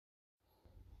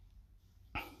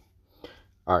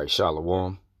All right, Shalom.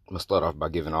 I'm going to start off by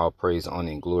giving all praise,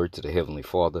 honor, and glory to the Heavenly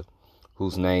Father,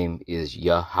 whose name is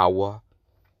Yahweh.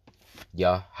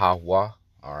 Yahweh. All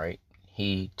right.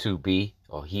 He to be,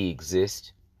 or he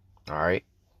exists. All right.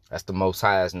 That's the Most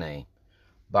High's name.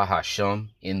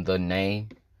 Bahasham, in the name.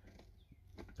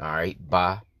 All right.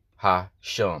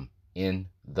 Bahasham, in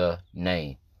the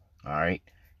name. All right.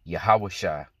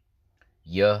 Yahweh.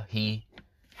 He,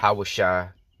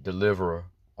 Hawashai, deliverer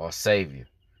or savior.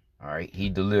 All right. He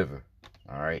delivered.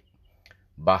 All right.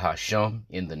 Bahasham,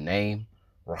 in the name.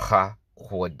 Raha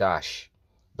Kodash,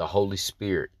 the Holy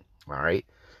Spirit. All right.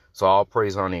 So all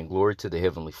praise, honor, and glory to the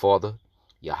Heavenly Father,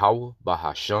 Yahweh,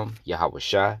 Bahasham,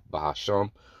 Yahweh Bahasham,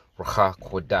 Raha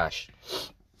Kodash.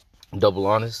 Double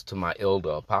honors to my elder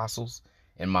apostles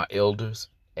and my elders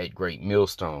at Great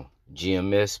Millstone.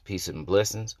 GMS, peace and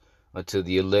blessings unto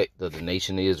the elect of the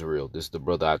nation of Israel. This is the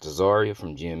brother Atazaria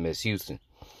from GMS Houston.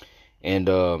 And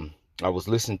I was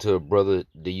listening to a brother,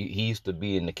 he used to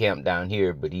be in the camp down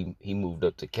here, but he moved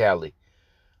up to Cali.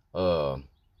 And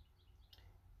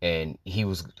he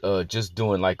was just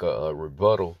doing like a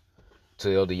rebuttal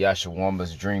to Elder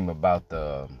Yashawama's dream about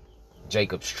the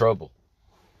Jacob's trouble.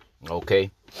 Okay.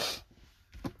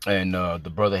 And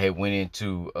the brother had went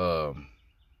into,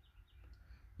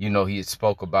 he had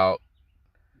spoke about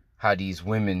how these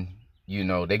women,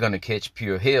 they're going to catch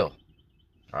pure hell.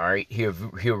 All right, here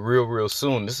real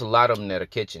soon. There's a lot of them that are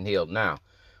catching hell now,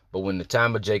 but when the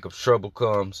time of Jacob's trouble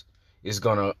comes, it's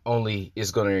gonna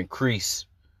increase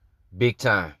big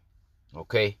time.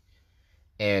 Okay,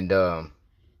 and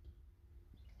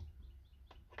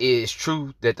it's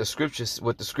true that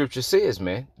what the scripture says,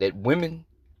 man, that women,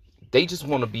 they just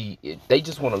want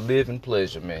to live in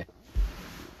pleasure, man.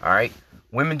 All right,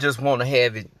 women just want to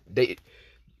have it.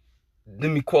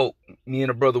 Let me quote. Me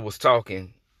and a brother was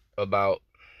talking about.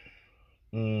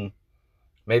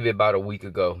 Maybe about a week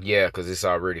ago. Yeah, because it's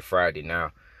already Friday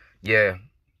now. Yeah.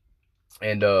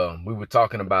 And we were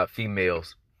talking about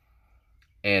females.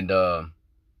 And bro,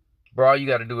 all you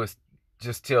got to do is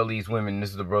just tell these women.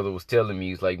 This is the brother was telling me.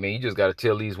 He's like, man, you just got to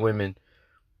tell these women,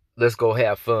 let's go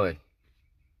have fun.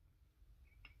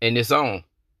 And it's on.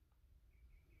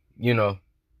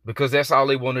 Because that's all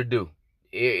they want to do.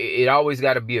 It always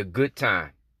got to be a good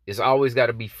time. It's always got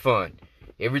to be fun.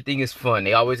 Everything is fun.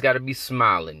 They always got to be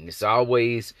smiling. It's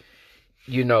always,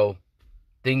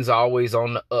 things are always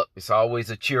on the up. It's always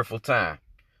a cheerful time.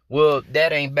 Well,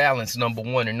 that ain't balance, number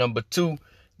one. And number two,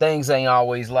 things ain't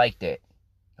always like that.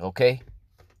 Okay?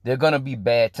 They're going to be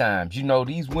bad times.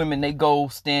 These women, they go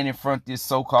stand in front of this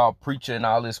so-called preacher and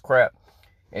all this crap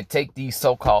and take these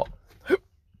so-called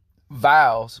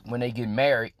vows when they get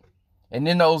married. And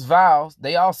then those vows,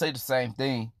 they all say the same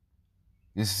thing.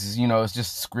 This is, it's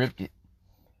just scripted.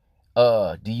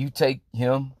 Do you take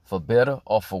him for better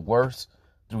or for worse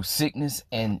through sickness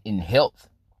and in health?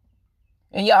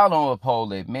 And y'all don't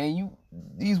uphold that, man.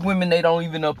 These women, they don't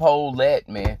even uphold that,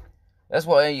 man. That's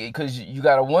why, because you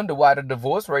got to wonder why the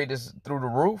divorce rate is through the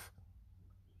roof.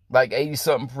 Like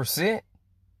 80-something%.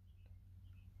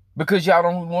 Because y'all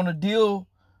don't want to deal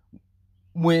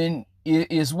when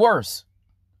it is worse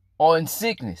or in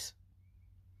sickness.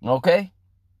 Okay?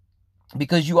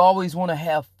 Because you always want to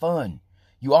have fun.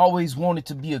 You always want it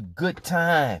to be a good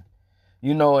time.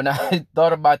 And I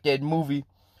thought about that movie.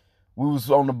 We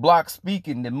was on the block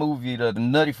speaking, the movie, the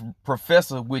Nutty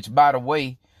Professor, which, by the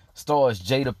way, stars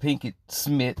Jada Pinkett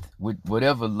Smith with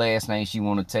whatever last name she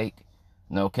want to take.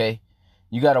 Okay?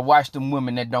 You got to watch them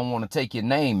women that don't want to take your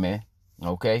name, man.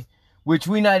 Okay? Which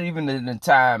we not even in the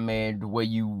time, man, where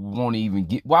you want to even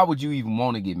get. Why would you even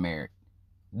want to get married?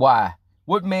 Why?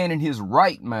 What man in his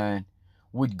right mind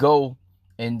would go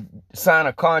and sign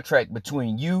a contract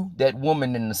between you, that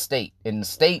woman, and the state and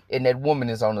that woman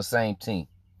is on the same team?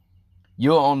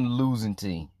 You're on the losing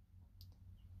team.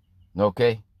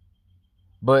 Okay?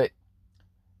 But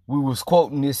we was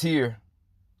quoting this here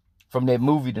from that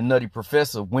movie, The Nutty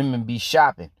Professor, Women Be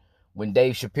Shopping. When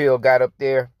Dave Chappelle got up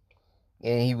there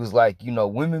and he was like,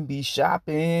 women be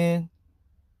shopping.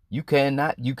 You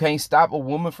can't stop a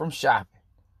woman from shopping.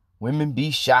 Women be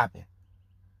shopping.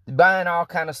 They're buying all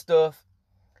kind of stuff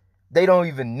they don't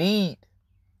even need.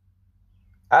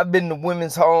 I've been to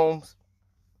women's homes.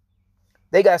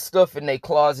 They got stuff in their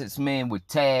closets, man, with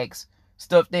tags.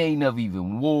 Stuff they ain't never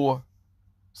even wore.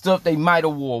 Stuff they might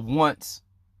have wore once.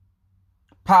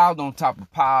 Piled on top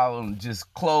of pile and just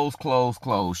clothes.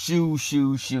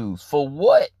 Shoes. For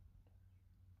what?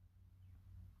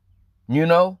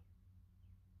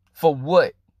 For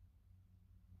what?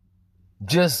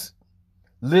 Just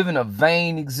living a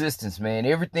vain existence, man.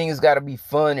 Everything has got to be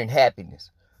fun and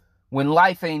happiness. When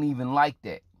life ain't even like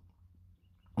that.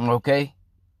 Okay?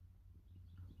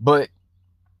 But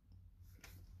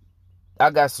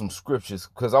I got some scriptures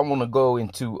because I want to go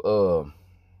into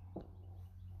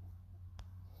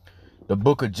the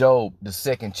book of Job, the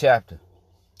 2nd chapter.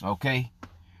 Okay?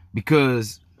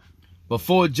 Because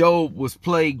before Job was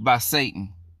plagued by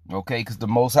Satan, okay, because the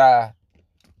Most High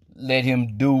let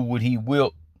him do what he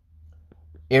willed,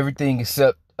 everything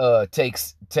except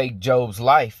take Job's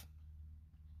life,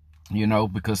 you know,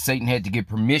 because Satan had to get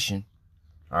permission.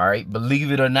 All right,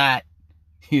 believe it or not,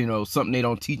 you know, something they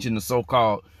don't teach in the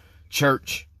so-called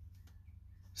church.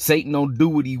 Satan don't do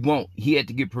what he want. He had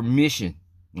to get permission,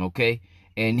 okay?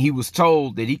 And he was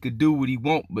told that he could do what he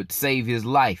want but save his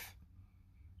life,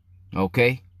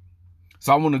 okay?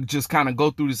 So I want to just kind of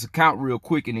go through this account real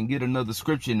quick and then get another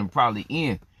scripture and probably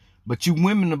end. But you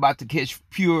women about to catch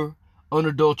pure,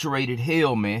 unadulterated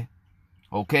hell, man,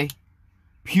 okay?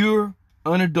 Pure,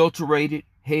 unadulterated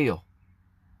hell.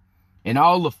 And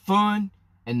all the fun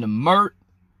and the mirth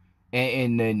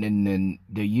and the,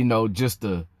 you know, just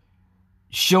the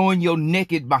showing your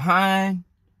naked behind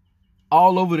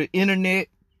all over the internet,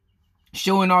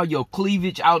 showing all your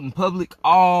cleavage out in public,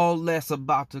 all that's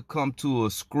about to come to a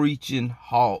screeching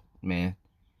halt, man.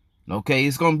 Okay,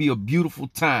 it's going to be a beautiful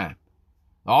time.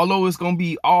 Although it's going to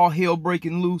be all hell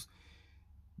breaking loose,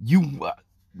 you,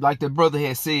 like the brother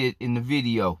had said in the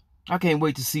video, I can't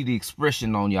wait to see the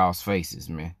expression on y'all's faces,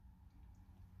 man.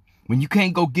 When you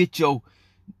can't go get your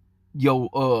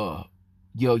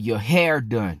hair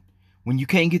done, when you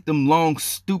can't get them long,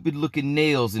 stupid looking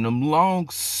nails and them long,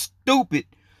 stupid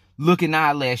looking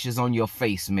eyelashes on your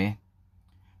face, man,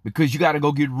 because you got to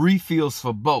go get refills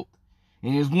for both.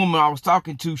 And this woman I was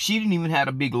talking to, she didn't even have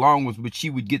the big long ones, but she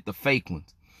would get the fake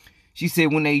ones. She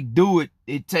said when they do it,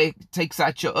 it takes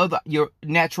out your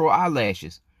natural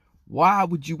eyelashes. Why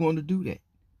would you want to do that?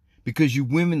 Because you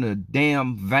women are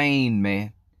damn vain,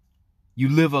 man. You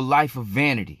live a life of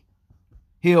vanity.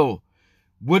 Hell,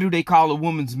 what do they call a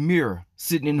woman's mirror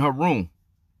sitting in her room?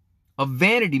 A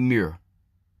vanity mirror.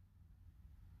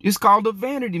 It's called a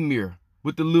vanity mirror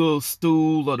with the little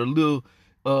stool or the little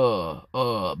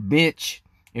bench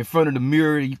in front of the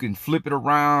mirror. You can flip it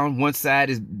around. One side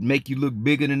is make you look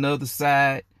bigger than the other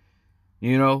side.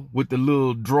 You know, with the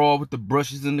little drawer with the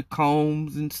brushes and the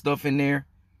combs and stuff in there.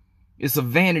 It's a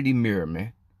vanity mirror,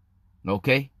 man.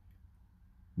 Okay?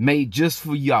 Made just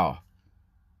for y'all.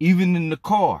 Even in the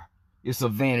car, it's a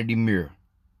vanity mirror.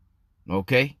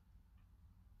 Okay?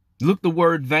 Look the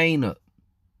word vain up.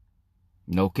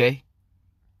 Okay?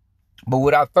 But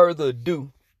without further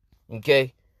ado,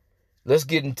 okay, let's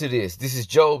get into this. This is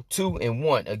Job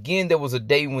 2:1. Again, there was a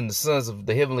day when the sons of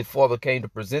the Heavenly Father came to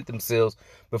present themselves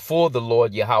before the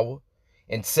Lord Yahweh,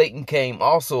 and Satan came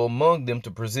also among them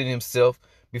to present himself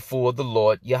before the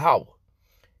Lord Yahweh.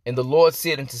 And the Lord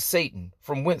said unto Satan,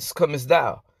 From whence comest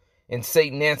thou? And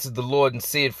Satan answered the Lord and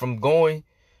said, From going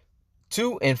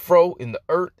to and fro in the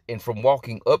earth, and from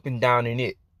walking up and down in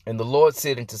it. And the Lord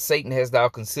said unto Satan, Hast thou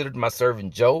considered my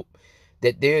servant Job,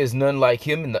 that there is none like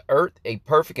him in the earth, a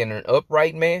perfect and an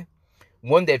upright man,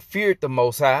 one that feareth the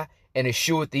Most High, and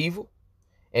escheweth evil,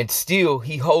 and still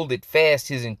he holdeth fast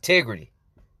his integrity.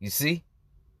 You see?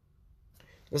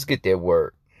 Let's get that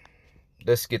word.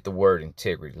 Let's get the word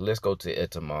integrity. Let's go to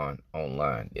etymon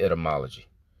online, etymology.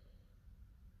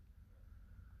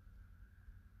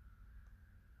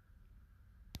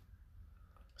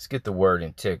 Let's get the word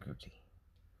integrity.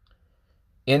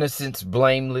 Innocence,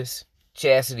 blameless,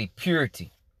 chastity,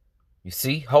 purity. You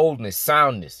see? Wholeness,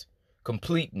 soundness,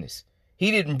 completeness. He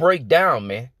didn't break down,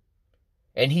 man.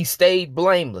 And he stayed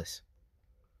blameless.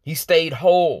 He stayed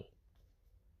whole.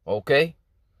 Okay?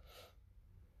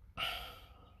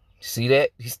 See that?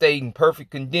 He stayed in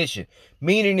perfect condition.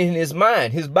 Meaning in his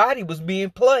mind, his body was being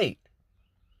played.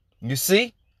 You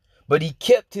see? But he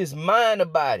kept his mind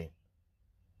about him.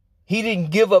 He didn't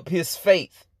give up his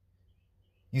faith.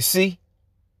 You see?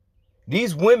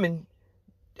 These women,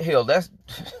 hell, that's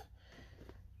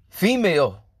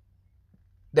female.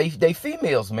 They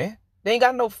females, man. They ain't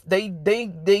got no,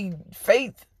 they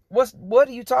faith. What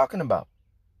are you talking about?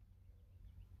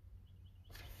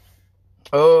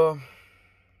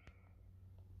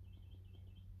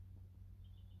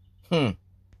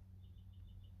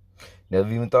 Never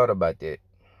even thought about that.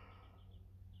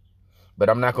 But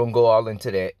I'm not going to go all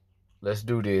into that. Let's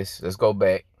do this. Let's go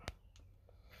back.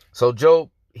 So Job,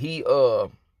 he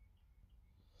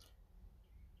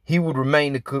would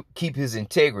remain to keep his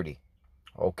integrity.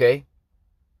 Okay?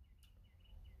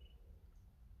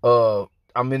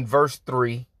 I'm in verse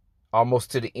 3,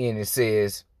 almost to the end. It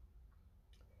says,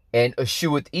 and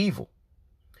escheweth evil,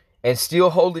 and still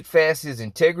holdeth fast his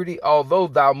integrity, although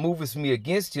thou movest me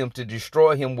against him to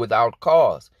destroy him without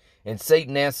cause. And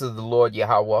Satan answered the Lord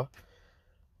Yahweh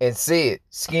and said,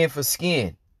 skin for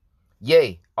skin,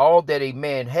 yea, all that a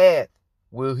man hath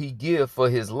will he give for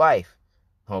his life.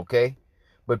 Okay.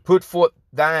 But put forth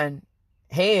thine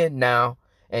hand now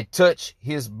and touch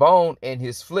his bone and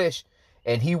his flesh,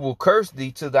 and he will curse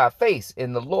thee to thy face.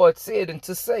 And the Lord said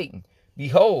unto Satan,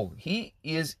 behold, he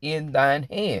is in thine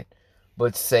hand,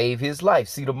 but save his life.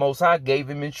 See, the Most High gave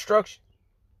him instruction.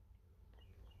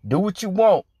 Do what you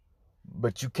want,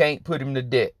 but you can't put him to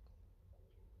death.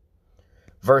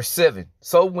 Verse 7.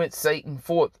 So went Satan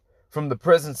forth from the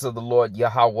presence of the Lord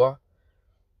Yahweh,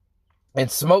 and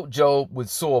smote Job with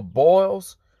sore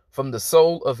boils from the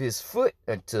sole of his foot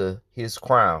unto his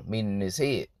crown, meaning his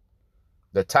head,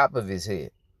 the top of his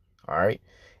head. All right.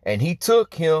 And he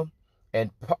took him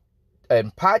and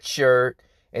potsherds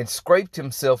and scraped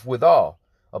himself withal.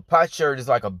 A potsherd is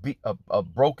like a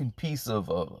broken piece of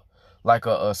like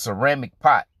a ceramic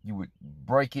pot. You would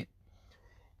break it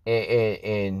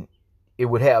and it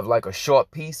would have like a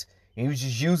short piece. And he was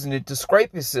just using it to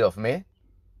scrape himself, man.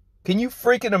 Can you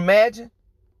freaking imagine?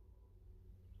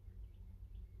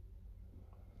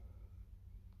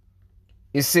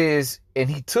 It says, and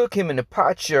he took him a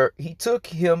potsherd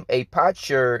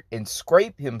and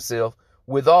scraped himself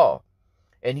withal,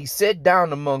 and he sat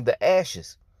down among the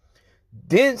ashes.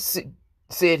 Then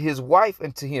said his wife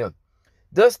unto him,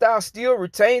 dost thou still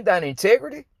retain thine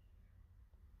integrity?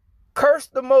 Curse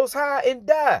the Most High and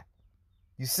die.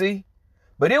 You see?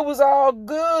 But it was all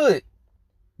good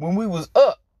when we was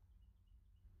up.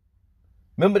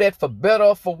 Remember that for better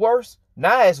or for worse?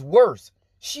 Now it's worse.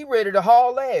 She ready to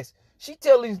haul ass. She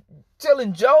telling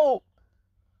Job,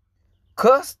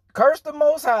 curse the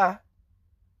Most High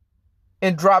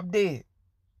and drop dead.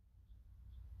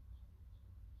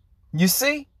 You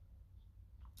see?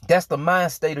 That's the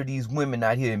mind state of these women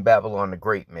out here in Babylon the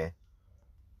Great, man.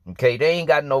 Okay, they ain't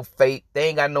got no faith. They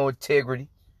ain't got no integrity.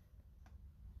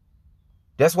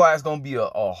 That's why it's going to be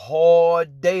a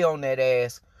hard day on that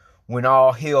ass when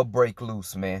all hell break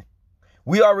loose, man.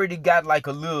 We already got like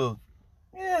a little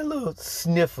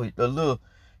snippet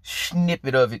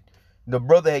of it. The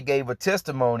brother had gave a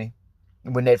testimony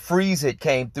when that freeze had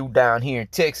came through down here in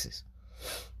Texas.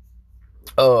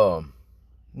 Let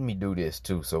me do this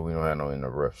too so we don't have no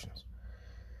interruptions.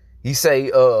 He say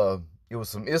it was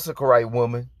some Issacharite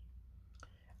woman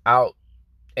out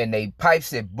and they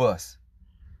pipes had bust.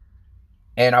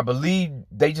 And I believe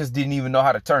they just didn't even know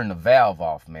how to turn the valve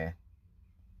off, man.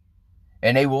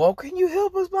 And they were, oh, can you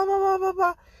help us? Blah, blah, blah, blah,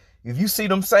 blah. If you see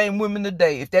them same women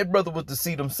today, if that brother was to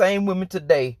see them same women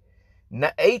today,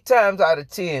 8 times out of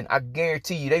 10, I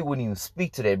guarantee you they wouldn't even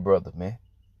speak to that brother, man.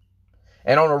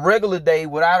 And on a regular day,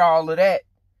 without all of that,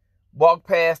 walk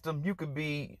past them, you could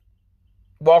be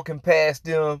walking past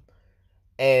them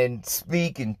and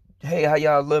speak and, hey, how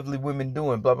y'all lovely women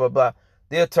doing? Blah, blah, blah.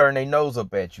 They'll turn their nose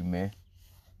up at you, man.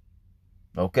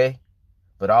 Okay?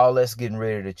 But all that's getting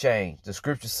ready to change. The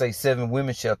scriptures say 7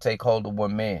 women shall take hold of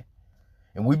 1 man.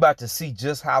 And we about to see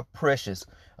just how precious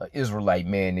an Israelite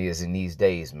man is in these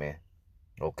days, man.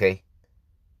 Okay?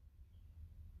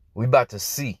 We about to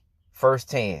see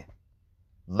firsthand,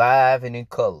 live and in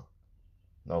color.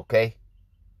 Okay?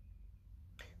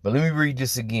 But let me read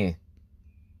this again.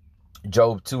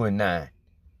 Job 2:9.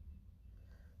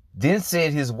 Then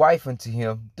said his wife unto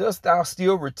him, dost thou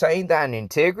still retain thine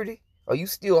integrity? Are you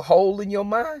still whole in your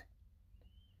mind?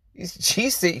 She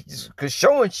said, because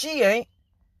showing she ain't.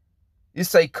 It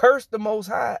say, curse the Most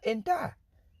High and die.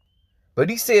 But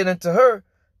he said unto her,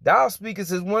 thou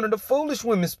speakest as one of the foolish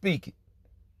women speaking.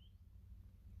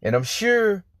 And I'm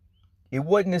sure it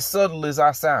wasn't as subtle as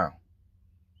I sound.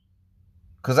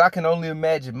 Because I can only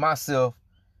imagine myself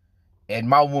and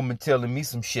my woman telling me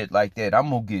some shit like that.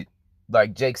 I'm going to get,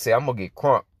 like Jake said, I'm going to get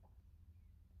crunk.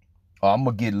 Or I'm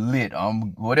going to get lit.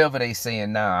 Whatever they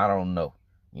saying now, I don't know.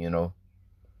 You know.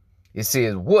 It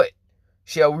says, what?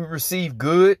 Shall we receive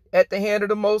good at the hand of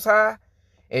the Most High?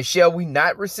 And shall we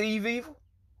not receive evil?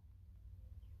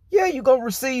 Yeah, you're going to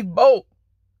receive both.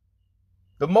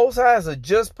 The Most High is a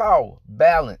just power,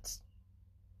 balanced.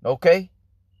 Okay?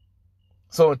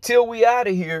 So until we out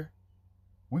of here,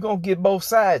 we're going to get both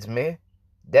sides, man.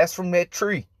 That's from that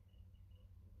tree.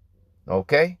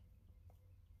 Okay?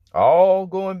 All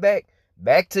going back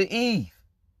to Eve.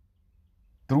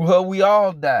 Through her, we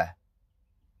all die.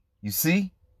 You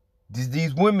see?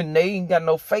 These women, they ain't got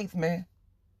no faith, man.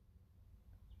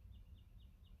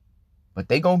 But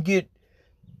they gonna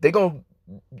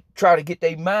try to get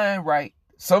their mind right.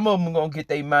 Some of them gonna get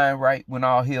their mind right when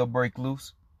all hell break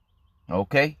loose.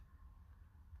 Okay?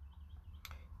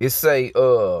 It say,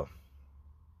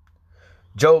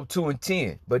 Job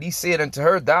 2:10. But he said unto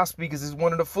her, thou speakest as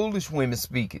one of the foolish women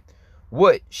speaketh.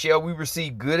 What? Shall we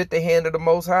receive good at the hand of the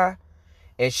Most High,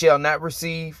 and shall not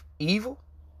receive evil?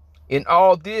 In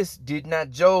all this did not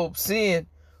Job sin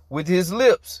with his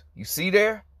lips. You see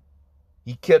there?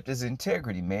 He kept his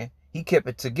integrity, man. He kept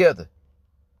it together.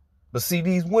 But see,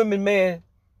 these women, man,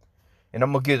 and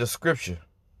I'm going to give a scripture.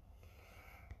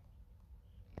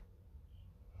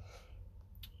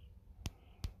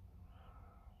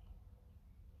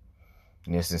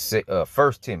 And this is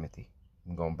 1 Timothy.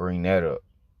 I'm going to bring that up.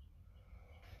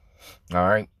 All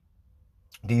right.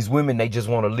 These women, they just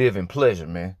want to live in pleasure,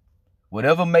 man.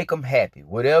 Whatever make them happy.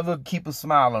 Whatever keep a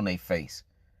smile on their face.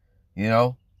 You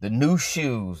know, the new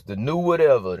shoes, the new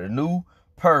whatever, the new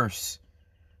purse,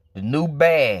 the new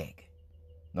bag.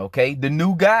 Okay, the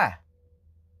new guy.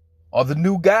 Or the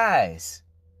new guys.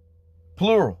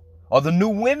 Plural. Or the new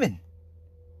women.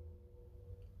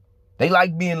 They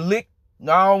like being licked.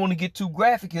 No, I don't want to get too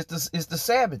graphic. It's the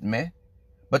Sabbath, man.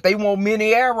 But they want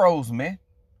many arrows, man.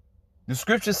 The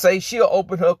scriptures say she'll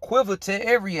open her quiver to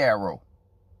every arrow.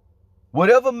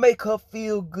 Whatever make her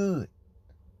feel good.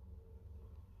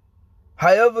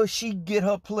 However she get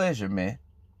her pleasure, man.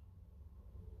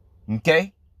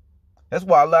 Okay? That's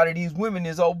why a lot of these women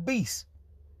is obese.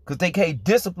 Because they can't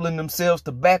discipline themselves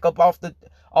to back up off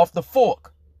the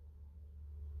fork.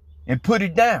 And put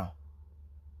it down.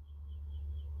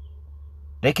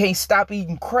 They can't stop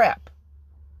eating crap.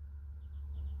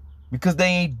 Because they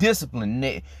ain't disciplined.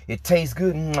 It tastes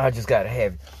good. I just got to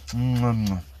have it.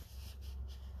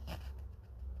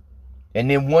 And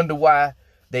then wonder why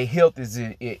their health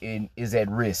is at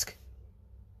risk.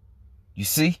 You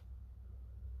see?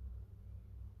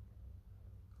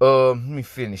 Let me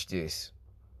finish this.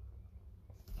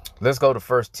 Let's go to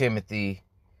 1 Timothy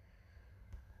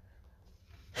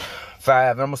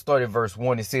 5. I'm going to start at verse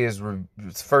 1. It says, 1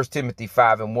 Timothy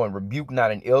 5:1. Rebuke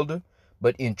not an elder,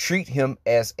 but entreat him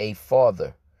as a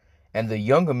father, and the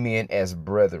younger men as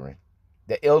brethren,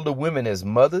 the elder women as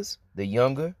mothers, the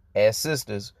younger as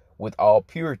sisters, with all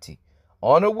purity.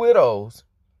 Honor widows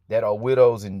that are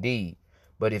widows indeed.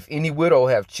 But if any widow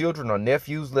have children or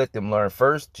nephews, let them learn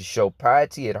first to show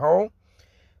piety at home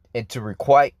and to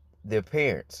requite their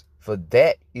parents, for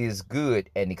that is good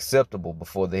and acceptable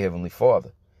before the Heavenly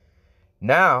Father.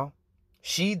 Now,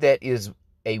 she that is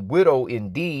a widow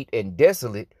indeed and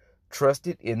desolate,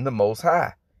 trusted in the Most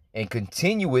High, and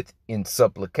continueth in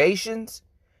supplications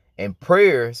and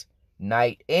prayers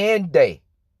night and day.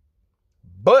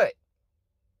 But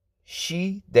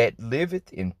she that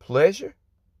liveth in pleasure,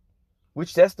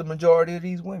 which that's the majority of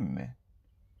these women, man.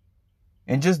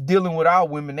 And just dealing with our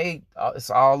women,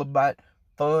 it's all about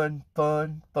fun,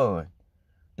 fun, fun.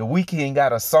 The Weeknd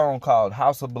got a song called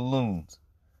House of Balloons.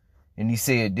 And he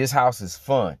said, this house is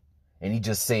fun. And he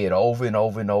just said it over and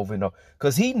over and over and over.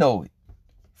 Because he know it.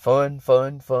 Fun,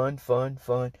 fun, fun, fun,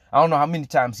 fun. I don't know how many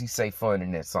times he say fun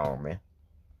in that song, man.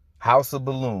 House of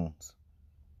Balloons.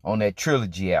 On that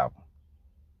Trilogy album.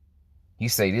 He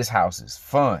say this house is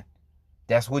fun.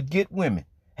 That's what get women.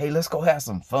 Hey, let's go have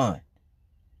some fun.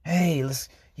 Hey,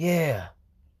 yeah.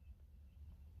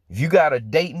 If you got a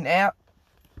dating app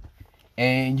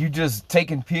and you just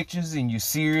taking pictures and you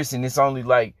serious and it's only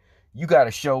like you got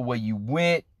to show where you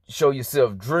went, show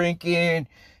yourself drinking,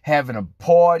 having a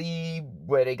party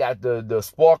where they got the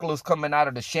sparklers coming out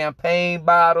of the champagne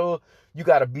bottle. You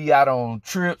got to be out on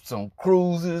trips, on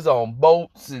cruises, on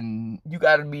boats, and you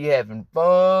got to be having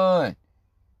fun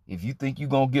if you think you're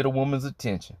going to get a woman's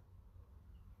attention.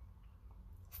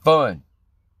 Fun.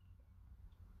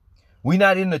 We're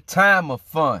not in the time of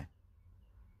fun.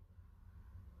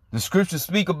 The scriptures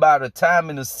speak about a time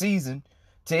and a season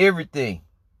to everything.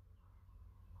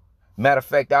 Matter of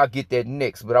fact, I'll get that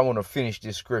next, but I want to finish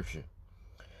this scripture.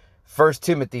 1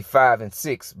 Timothy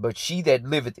 5:6. But she that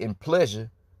liveth in pleasure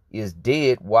is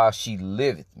dead while she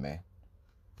liveth, man.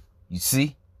 You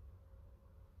see?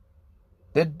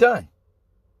 They're done.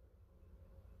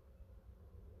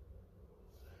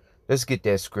 Let's get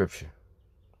that scripture.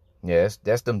 Yes,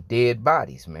 that's them dead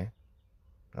bodies, man.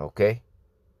 Okay?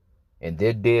 And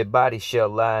their dead bodies shall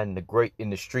lie in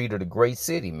the street of the great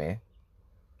city, man.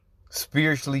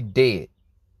 Spiritually dead.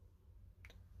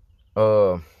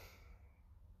 Let's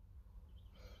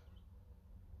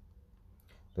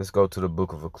go to the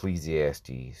book of Ecclesiastes.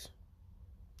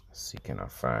 Let's see, can I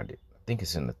find it? I think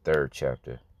it's in the 3rd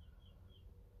chapter.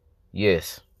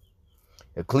 Yes.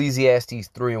 Ecclesiastes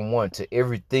 3:1. To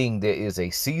everything there is a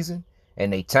season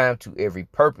and a time to every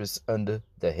purpose under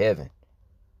the heaven.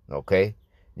 Okay?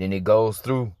 Then it goes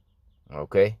through.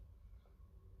 Okay?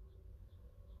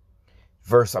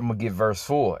 I'm going to get verse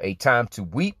 4. A time to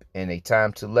weep and a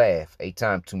time to laugh. A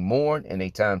time to mourn and a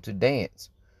time to dance.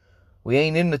 We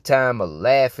ain't in the time of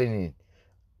laughing. And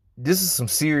this is some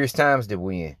serious times that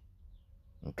we're in.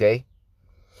 Okay?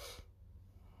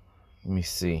 Let me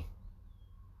see.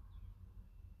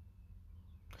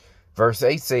 Verse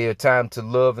 8 say a time to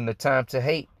love and a time to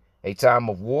hate. A time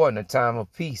of war and a time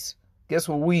of peace. Guess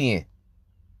what we in?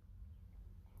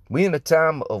 We in a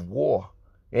time of war.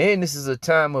 And this is a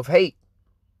time of hate.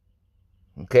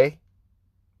 Okay?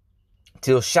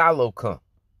 Till Shiloh come.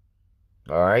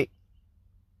 All right?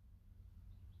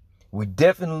 We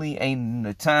definitely ain't in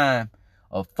a time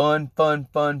of fun.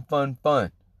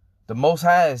 The Most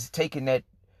High is taking that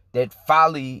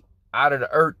folly out of the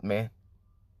earth, man.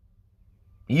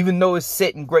 Even though it's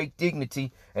set in great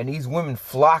dignity and these women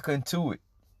flocking to it.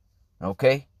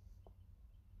 Okay?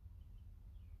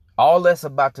 All that's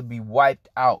about to be wiped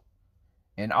out.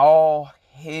 And all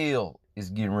hell is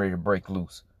getting ready to break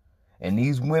loose. And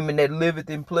these women that liveth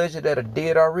in pleasure that are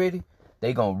dead already,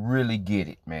 they gonna really get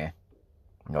it, man.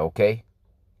 Okay?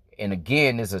 And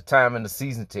again, there's a time and a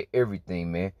season to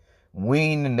everything, man. We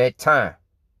ain't in that time.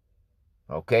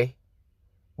 Okay?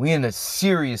 We in a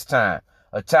serious time.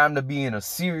 A time to be in a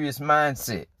serious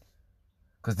mindset.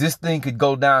 Because this thing could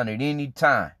go down at any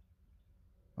time.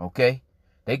 Okay?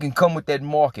 They can come with that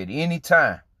market any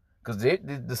time. Because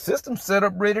the system's set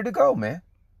up ready to go, man.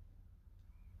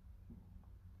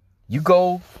 You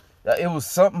go, it was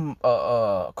something,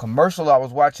 commercial I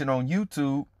was watching on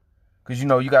YouTube. Because, you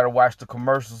know, you got to watch the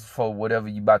commercials for whatever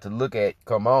you about to look at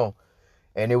come on.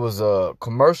 And it was a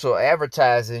commercial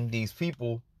advertising these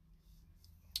people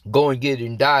going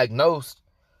getting diagnosed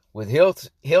with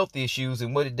health issues.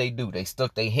 And what did they do? They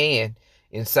stuck their hand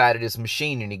inside of this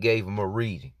machine and it gave them a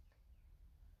reading.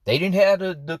 They didn't have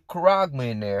the charagma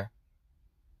in there.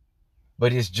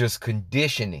 But it's just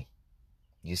conditioning.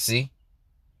 You see?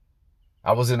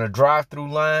 I was in a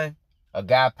drive-through line. A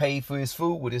guy paid for his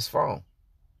food with his phone.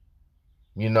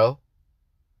 You know?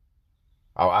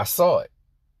 I saw it.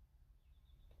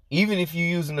 Even if you're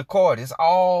using the card, it's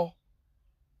all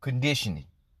conditioning.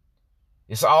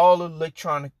 It's all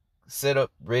electronic setup,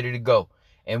 ready to go.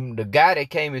 And the guy that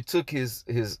came and took his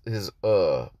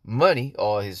money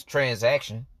or his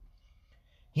transaction,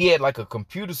 he had like a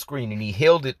computer screen and he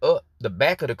held it up the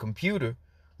back of the computer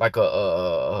like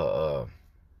the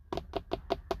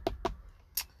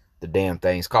damn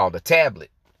thing's called a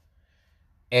tablet.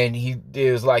 And he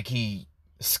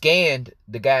scanned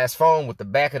the guy's phone with the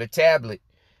back of the tablet,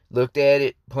 looked at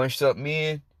it, punched something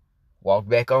in, walked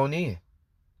back on in.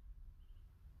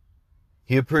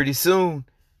 Here pretty soon,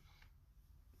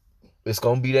 it's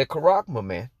going to be that charagma,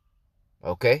 man.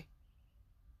 Okay?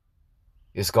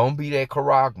 It's going to be that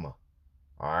charagma.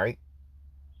 All right?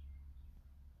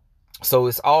 So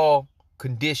it's all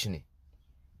conditioning.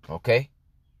 Okay?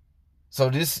 So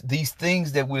these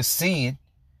things that we're seeing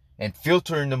and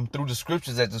filtering them through the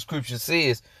scriptures, as the scripture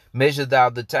says, measure thou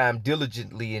the time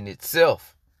diligently in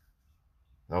itself.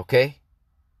 Okay?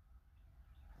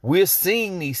 We're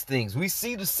seeing these things. We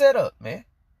see the setup, man.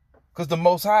 Because the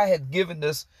Most High has given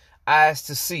us eyes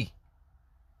to see.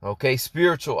 Okay?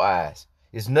 Spiritual eyes.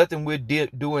 It's nothing we're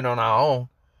doing on our own.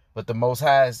 But the Most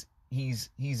High, he's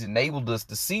enabled us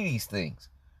to see these things.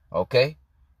 Okay?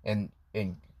 And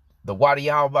the Wadi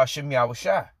Yahweh Shem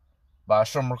Yahushai. By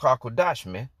Hashem Rakakodash,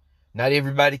 man. Not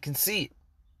everybody can see it.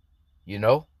 You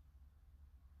know?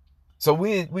 So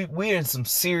we're in some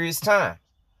serious time.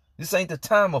 This ain't the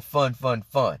time of fun.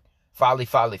 Folly.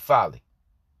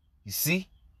 You see?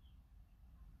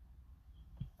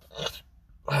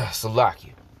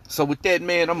 Salakia. So with that,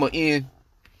 man, I'm going to end.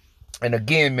 And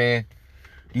again, man,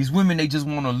 these women, they just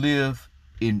want to live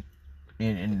and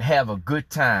have a good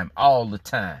time all the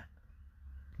time.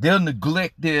 They'll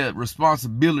neglect their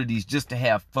responsibilities just to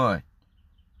have fun.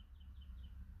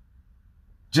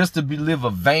 Just to live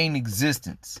a vain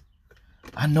existence.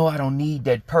 I know I don't need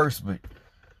that purse, but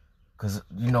because,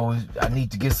 you know, I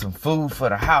need to get some food for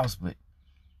the house, but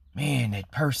man,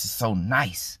 that purse is so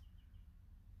nice.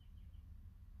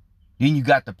 Then you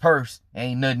got the purse,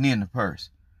 ain't nothing in the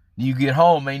purse. Then you get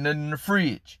home, ain't nothing in the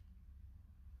fridge.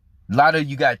 A lot of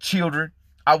you got children.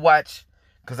 I watch,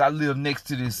 because I live next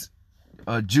to this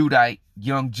young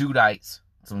Judites,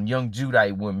 some young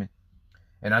Judite women.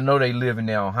 And I know they live in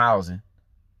their own housing.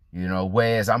 You know,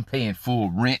 whereas I'm paying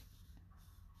full rent.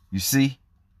 You see?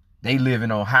 They living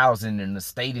on housing and the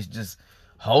state is just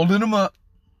holding them up.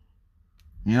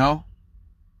 You know?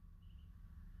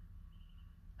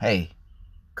 Hey,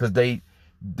 because they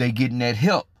getting that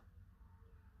help.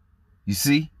 You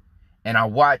see? And I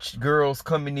watched girls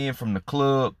coming in from the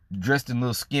club dressed in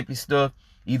little skimpy stuff.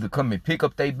 either come and pick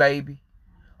up their baby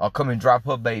or come and drop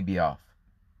her baby off.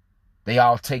 They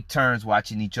all take turns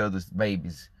watching each other's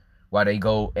babies while they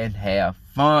go and have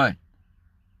fun.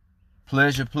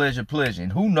 Pleasure, pleasure, pleasure.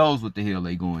 And who knows what the hell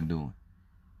they going doing.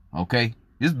 Okay?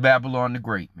 This is Babylon the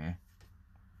Great, man.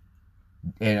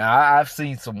 And I've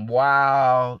seen some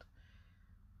wild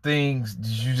things that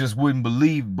you just wouldn't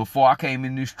believe before I came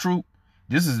in this troop.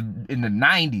 This is in the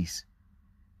 90s.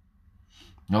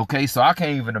 Okay, so I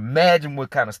can't even imagine what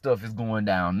kind of stuff is going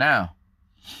down now.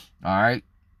 All right.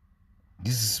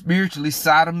 This is spiritually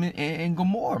Sodom and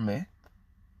Gomorrah, man.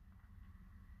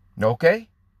 Okay?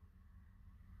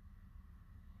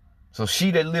 So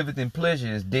she that liveth in pleasure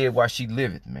is dead while she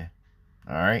liveth, man.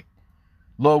 All right?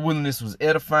 Lord willing, this was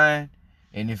edifying.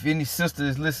 And if any sister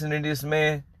is listening to this,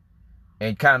 man,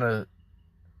 and kind of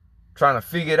trying to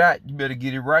figure it out, you better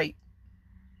get it right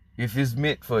if it's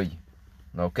meant for you.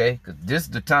 Okay? Because this is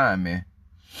the time, man.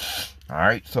 All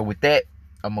right? So with that,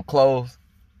 I'm going to close.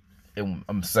 And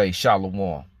I'm going to say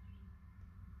shalom.